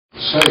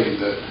say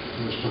that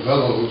Mr.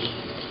 Bellow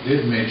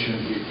did mention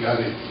he got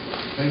it,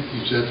 I think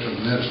he said from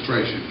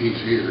administration, he's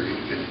here, he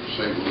can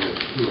say whether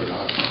it's true or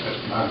not.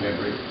 That's my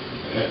memory.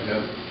 It had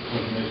been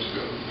 20 minutes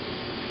ago.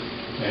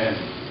 And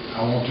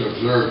I want to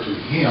observe to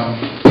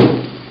him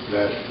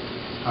that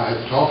I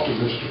have talked to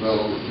Mr.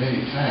 Bellow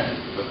many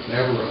times, but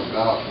never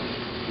about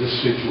this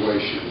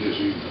situation this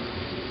evening.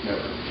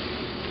 Never.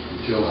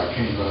 Until I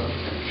came up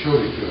and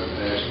showed it to him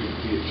and asked him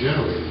if he had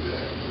generated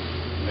that,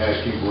 and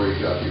asked him where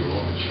he got the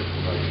erroneous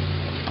information.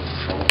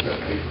 I want that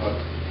made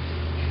public.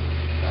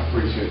 I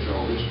appreciate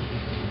y'all listening.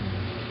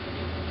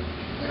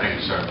 Thank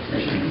you, sir.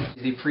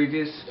 The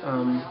previous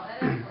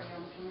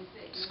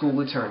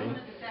school attorney,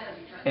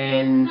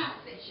 and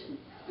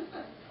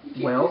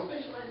well,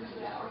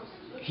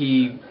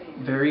 he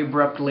very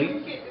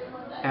abruptly,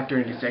 after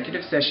an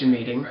executive session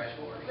meeting,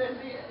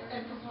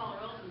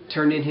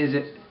 turned in his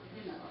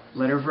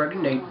letter of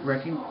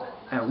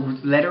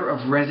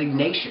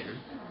resignation.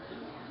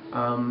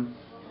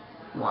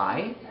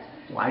 Why?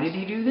 Why did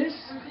he do this?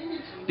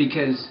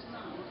 Because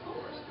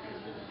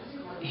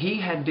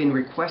he had been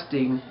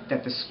requesting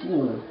that the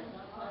school,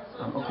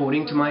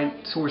 according to my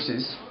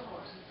sources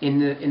in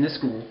the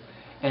school,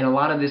 and a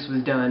lot of this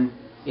was done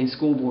in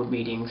school board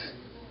meetings,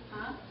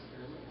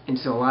 and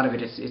so a lot of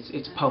it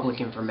it's public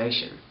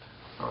information.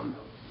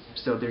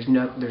 So there's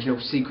no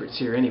secrets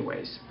here,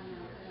 anyways.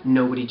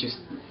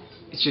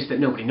 It's just that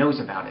nobody knows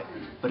about it,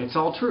 but it's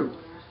all true.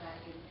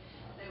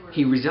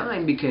 He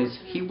resigned because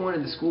he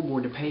wanted the school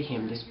board to pay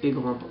him this big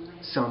lump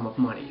sum of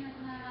money.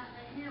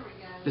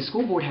 The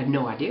school board had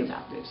no idea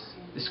about this.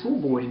 The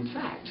school board, in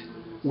fact,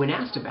 when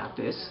asked about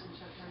this,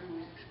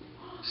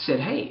 said,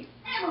 hey,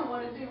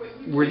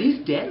 were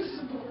these debts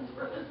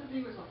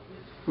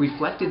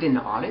reflected in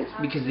the audit?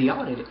 Because the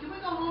audit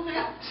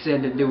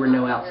said that there were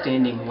no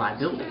outstanding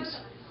liabilities.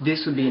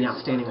 This would be an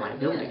outstanding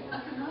liability.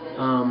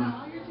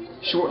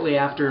 Shortly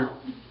after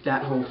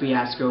that whole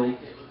fiasco,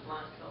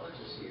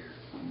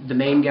 the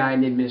main guy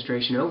in the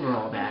administration over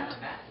all that,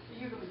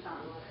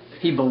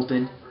 he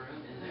bolted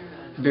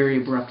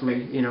very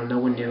abruptly. No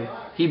one knew.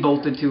 He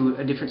bolted to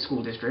a different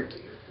school district.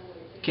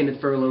 Kenneth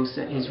Furlow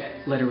sent his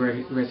letter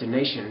of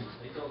resignation.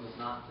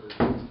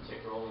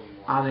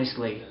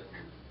 Obviously,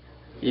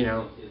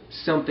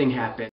 something happened.